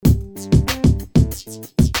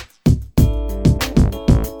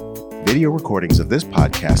Video recordings of this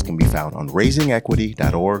podcast can be found on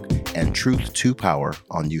raisingequity.org and Truth to Power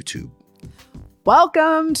on YouTube.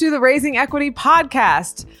 Welcome to the Raising Equity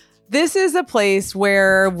podcast. This is a place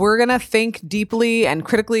where we're going to think deeply and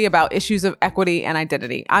critically about issues of equity and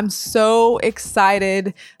identity. I'm so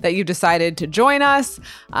excited that you decided to join us.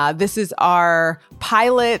 This is our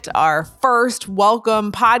pilot, our first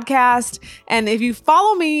welcome podcast. And if you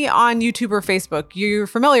follow me on YouTube or Facebook, you're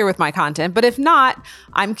familiar with my content. But if not,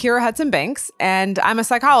 I'm Kira Hudson Banks, and I'm a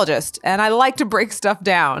psychologist, and I like to break stuff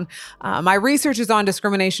down. My research is on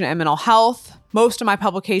discrimination and mental health. Most of my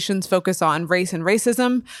publications focus on race and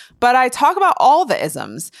racism, but I talk about all the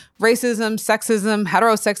isms: racism, sexism,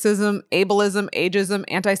 heterosexism, ableism, ageism,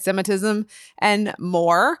 anti-Semitism, and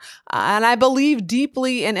more. And I believe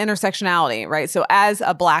deeply in intersectionality, right? So as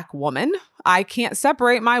a Black woman, I can't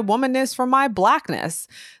separate my womanness from my Blackness.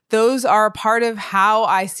 Those are a part of how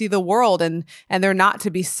I see the world, and they're not to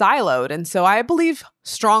be siloed. And so I believe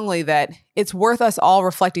strongly that it's worth us all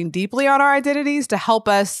reflecting deeply on our identities to help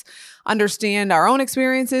us understand our own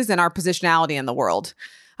experiences and our positionality in the world.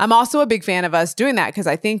 I'm also a big fan of us doing that because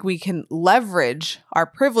I think we can leverage our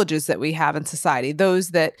privileges that we have in society, those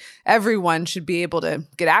that everyone should be able to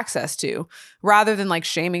get access to, rather than like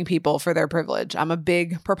shaming people for their privilege. I'm a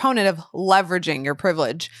big proponent of leveraging your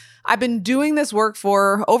privilege. I've been doing this work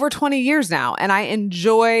for over 20 years now, and I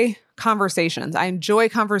enjoy conversations. I enjoy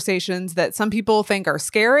conversations that some people think are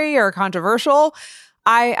scary or controversial.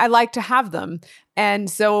 I like to have them. And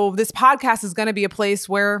so this podcast is going to be a place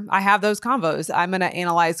where I have those convos. I'm going to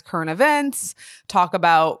analyze current events, talk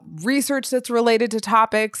about research that's related to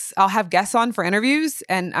topics. I'll have guests on for interviews,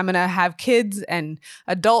 and I'm going to have kids and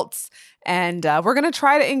adults. And we're going to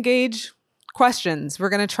try to engage questions. We're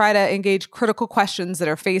going to try to engage critical questions that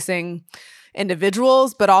are facing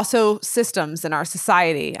individuals, but also systems in our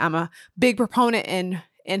society. I'm a big proponent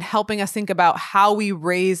in helping us think about how we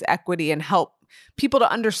raise equity and help people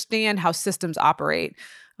to understand how systems operate.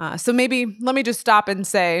 So maybe let me just stop and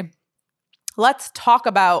say, let's talk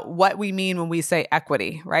about what we mean when we say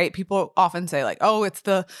equity, right? People often say like, oh, it's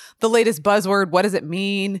the latest buzzword. What does it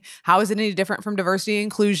mean? How is it any different from diversity and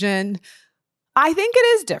inclusion? I think it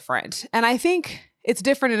is different. And I think it's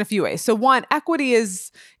different in a few ways. So one, equity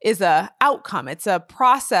is a outcome. It's a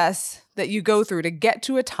process that you go through to get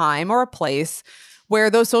to a time or a place where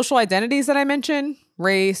those social identities that I mentioned,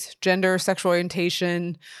 race, gender, sexual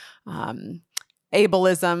orientation,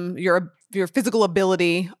 ableism, your physical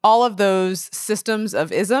ability, all of those systems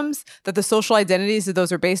of isms that the social identities that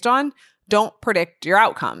those are based on don't predict your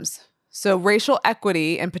outcomes. So racial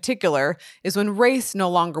equity in particular is when race no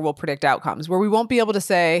longer will predict outcomes, where we won't be able to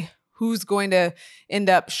say who's going to end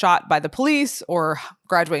up shot by the police or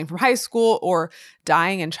graduating from high school or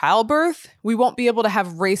dying in childbirth. We won't be able to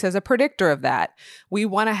have race as a predictor of that. We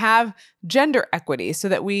want to have gender equity so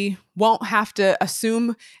that we won't have to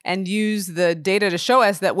assume and use the data to show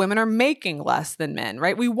us that women are making less than men,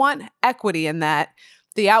 right? We want equity in that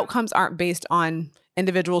the outcomes aren't based on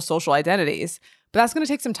individual social identities, but that's going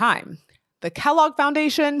to take some time. The Kellogg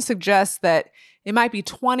Foundation suggests that it might be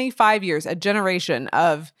 25 years, a generation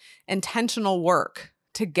of intentional work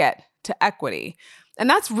to get to equity. And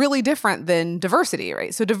that's really different than diversity,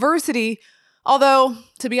 right? So diversity, although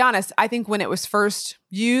to be honest, I think when it was first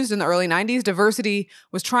used in the early 90s, diversity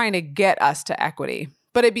was trying to get us to equity,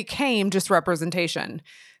 but it became just representation,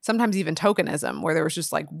 sometimes even tokenism, where there was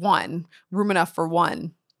just like one, room enough for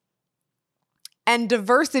one. And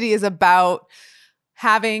diversity is about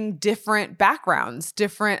having different backgrounds,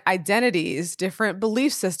 different identities, different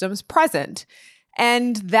belief systems present.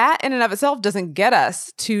 And that in and of itself doesn't get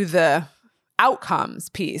us to the outcomes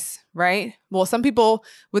piece, right? Well, some people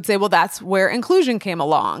would say, well, that's where inclusion came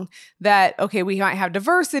along. That, okay, we might have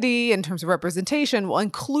diversity in terms of representation. Well,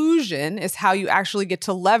 inclusion is how you actually get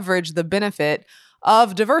to leverage the benefit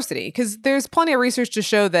of diversity. Because there's plenty of research to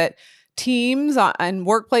show that teams and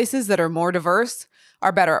workplaces that are more diverse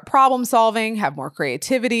are better at problem solving, have more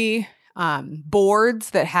creativity. Boards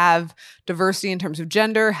that have diversity in terms of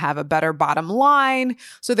gender have a better bottom line.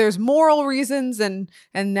 So there's moral reasons and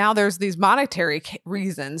now there's these monetary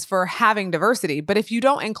reasons for having diversity. But if you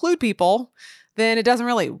don't include people, then it doesn't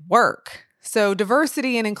really work. So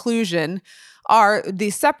diversity and inclusion are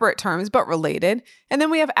these separate terms, but related. And then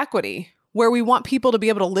we have equity, where we want people to be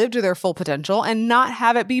able to live to their full potential and not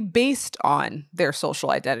have it be based on their social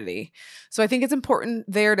identity. So I think it's important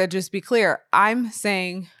there to just be clear. I'm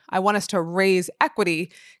saying I want us to raise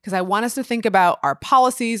equity because I want us to think about our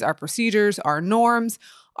policies, our procedures, our norms,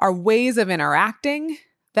 our ways of interacting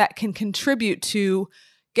that can contribute to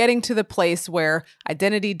getting to the place where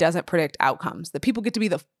identity doesn't predict outcomes, that people get to be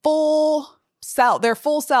the full self, their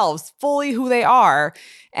full selves, fully who they are,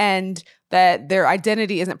 and that their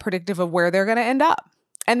identity isn't predictive of where they're going to end up.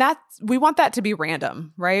 And we want that to be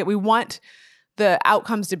random, right? We want the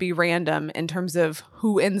outcomes to be random in terms of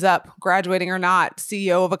who ends up graduating or not,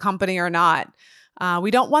 CEO of a company or not.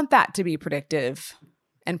 We don't want that to be predictive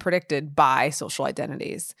and predicted by social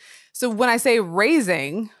identities. So when I say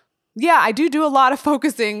raising, I do a lot of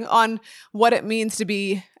focusing on what it means to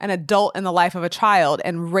be an adult in the life of a child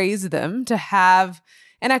and raise them to have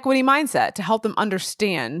an equity mindset, to help them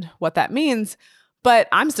understand what that means. But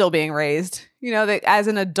I'm still being raised, that as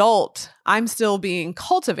an adult, I'm still being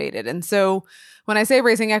cultivated. And so when I say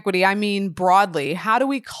raising equity, I mean broadly, how do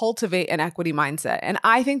we cultivate an equity mindset? And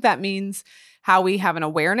I think that means how we have an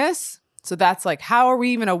awareness. So that's like, how are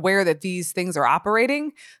we even aware that these things are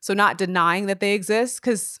operating? So not denying that they exist,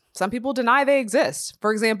 because some people deny they exist.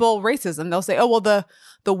 For example, racism. They'll say, oh, well,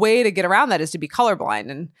 the way to get around that is to be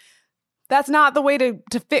colorblind. And that's not the way to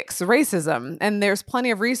fix racism. And there's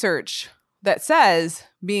plenty of research that says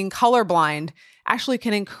being colorblind actually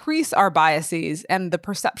can increase our biases and the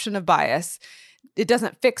perception of bias. It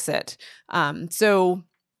doesn't fix it. So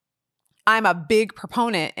I'm a big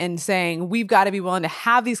proponent in saying we've got to be willing to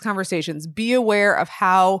have these conversations, be aware of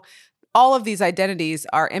how all of these identities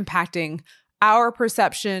are impacting our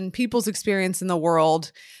perception, people's experience in the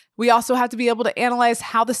world. We also have to be able to analyze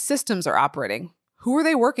how the systems are operating. Who are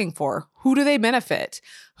they working for? Who do they benefit?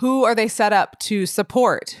 Who are they set up to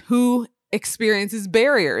support? Who experiences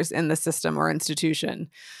barriers in the system or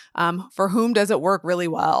institution? For whom does it work really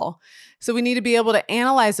well? So we need to be able to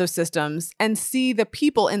analyze those systems and see the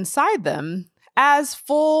people inside them as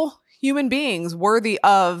full human beings worthy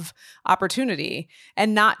of opportunity,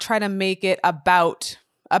 and not try to make it about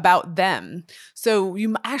them. So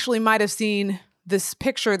you actually might have seen this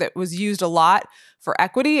picture that was used a lot for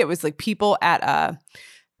equity. It was like people at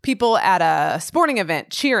a sporting event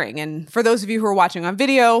cheering. And for those of you who are watching on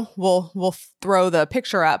video, we'll throw the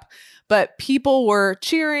picture up. But people were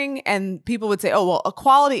cheering, and people would say, oh, well,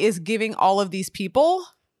 equality is giving all of these people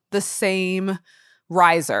the same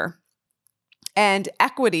riser. And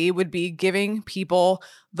equity would be giving people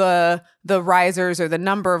the risers, or the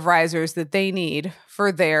number of risers that they need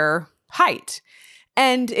for their height.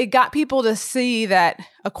 And it got people to see that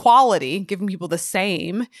equality, giving people the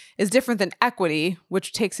same, is different than equity,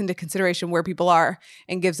 which takes into consideration where people are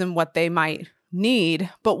and gives them what they might need.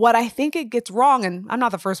 But what I think it gets wrong, and I'm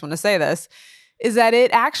not the first one to say this, is that it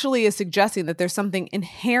actually is suggesting that there's something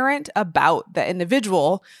inherent about the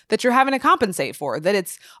individual that you're having to compensate for. That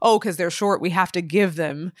it's, oh, because they're short, we have to give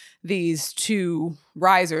them these 2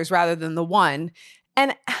 risers rather than the 1.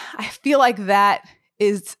 And I feel like that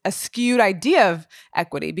is a skewed idea of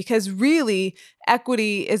equity, because really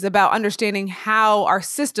equity is about understanding how our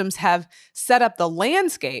systems have set up the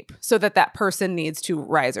landscape so that that person needs 2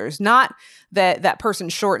 risers, not that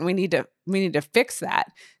person's short and we need to fix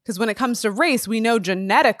that. Because when it comes to race, we know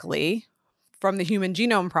genetically from the Human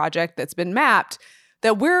Genome Project that's been mapped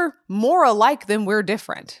that we're more alike than we're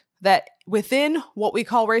different. That within what we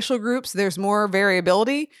call racial groups, there's more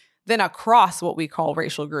variability than across what we call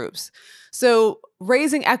racial groups. So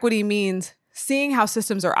raising equity means seeing how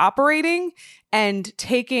systems are operating and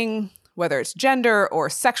taking, whether it's gender or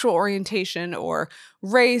sexual orientation or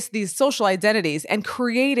race, these social identities, and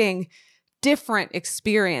creating different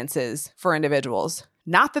experiences for individuals.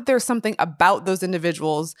 Not that there's something about those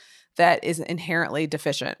individuals that is inherently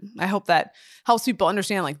deficient. I hope that helps people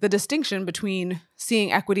understand like the distinction between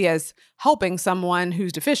seeing equity as helping someone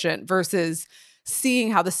who's deficient versus seeing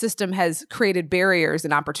how the system has created barriers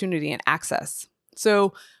and opportunity and access.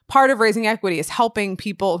 So part of raising equity is helping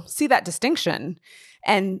people see that distinction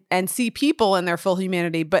and see people in their full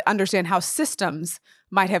humanity, but understand how systems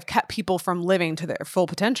might have kept people from living to their full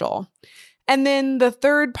potential. And then the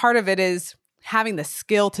third part of it is having the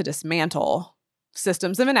skill to dismantle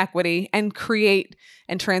systems of inequity and create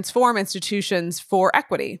and transform institutions for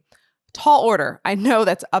equity. Tall order. I know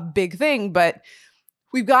that's a big thing, but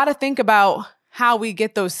we've got to think about how we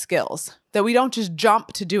get those skills, that we don't just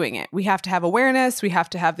jump to doing it. We have to have awareness, we have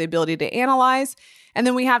to have the ability to analyze, and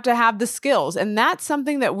then we have to have the skills. And that's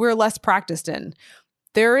something that we're less practiced in.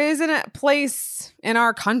 There isn't a place in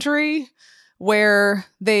our country where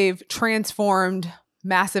they've transformed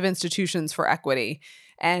massive institutions for equity.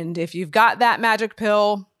 And if you've got that magic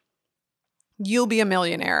pill, you'll be a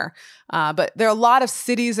millionaire. But there are a lot of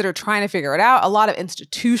cities that are trying to figure it out, a lot of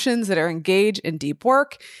institutions that are engaged in deep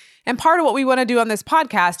work. And part of what we want to do on this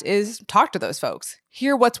podcast is talk to those folks,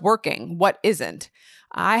 hear what's working, what isn't.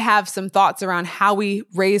 I have some thoughts around how we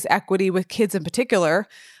raise equity with kids in particular.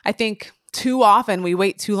 I think too often we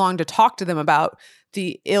wait too long to talk to them about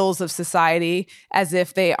the ills of society as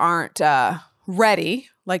if they aren't ready,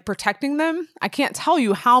 like protecting them. I can't tell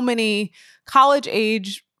you how many college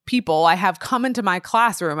age people I have come into my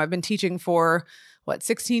classroom. I've been teaching for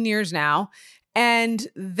 16 years now, and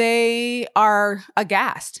they are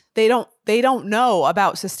aghast. They don't know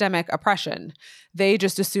about systemic oppression. They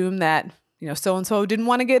just assume that, so-and-so didn't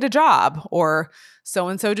want to get a job, or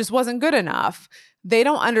so-and-so just wasn't good enough. They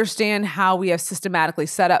don't understand how we have systematically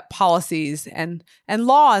set up policies and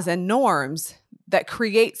laws and norms that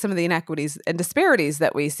create some of the inequities and disparities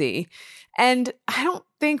that we see. And I don't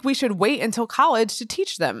think we should wait until college to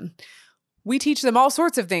teach them. We teach them all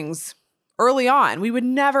sorts of things early on. We would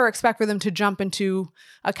never expect for them to jump into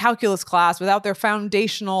a calculus class without their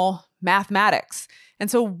foundational mathematics. And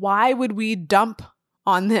so why would we dump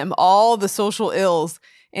on them all the social ills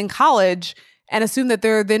in college and assume that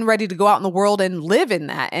they're then ready to go out in the world and live in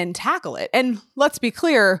that and tackle it? And let's be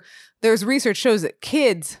clear, there's research shows that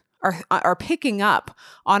kids are picking up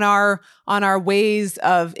on our ways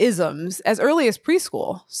of isms as early as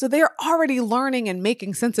preschool. So they're already learning and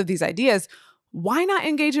making sense of these ideas. Why not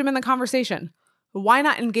engage them in the conversation? Why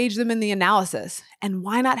not engage them in the analysis? And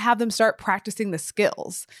why not have them start practicing the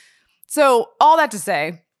skills? So all that to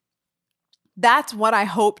say, that's what I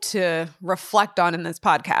hope to reflect on in this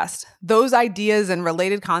podcast. Those ideas and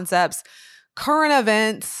related concepts, current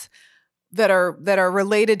events that are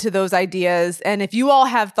related to those ideas. And if you all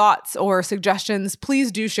have thoughts or suggestions, please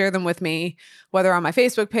do share them with me, whether on my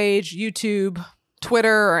Facebook page, YouTube,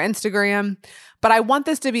 Twitter, or Instagram. But I want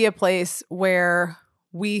this to be a place where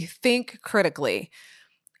we think critically.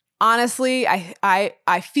 Honestly,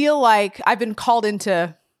 I feel like I've been called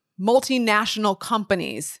into multinational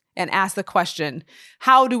companies and asked the question,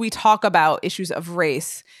 how do we talk about issues of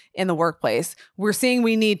race in the workplace? We're seeing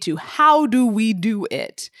we need to. How do we do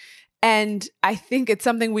it? And I think it's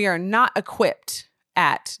something we are not equipped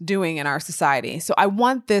at doing in our society. So I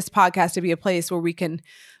want this podcast to be a place where we can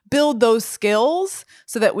build those skills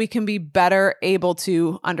so that we can be better able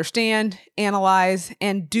to understand, analyze,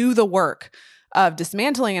 and do the work of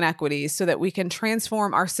dismantling inequities so that we can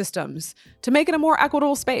transform our systems to make it a more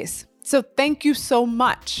equitable space. So thank you so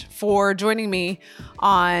much for joining me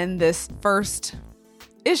on this first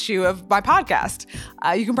issue of my podcast.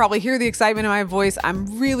 You can probably hear the excitement in my voice.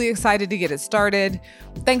 I'm really excited to get it started.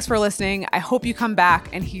 Thanks for listening. I hope you come back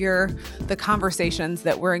and hear the conversations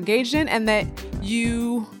that we're engaged in and that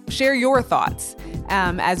you share your thoughts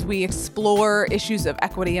as we explore issues of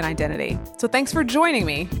equity and identity. So thanks for joining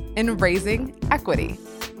me in Raising Equity.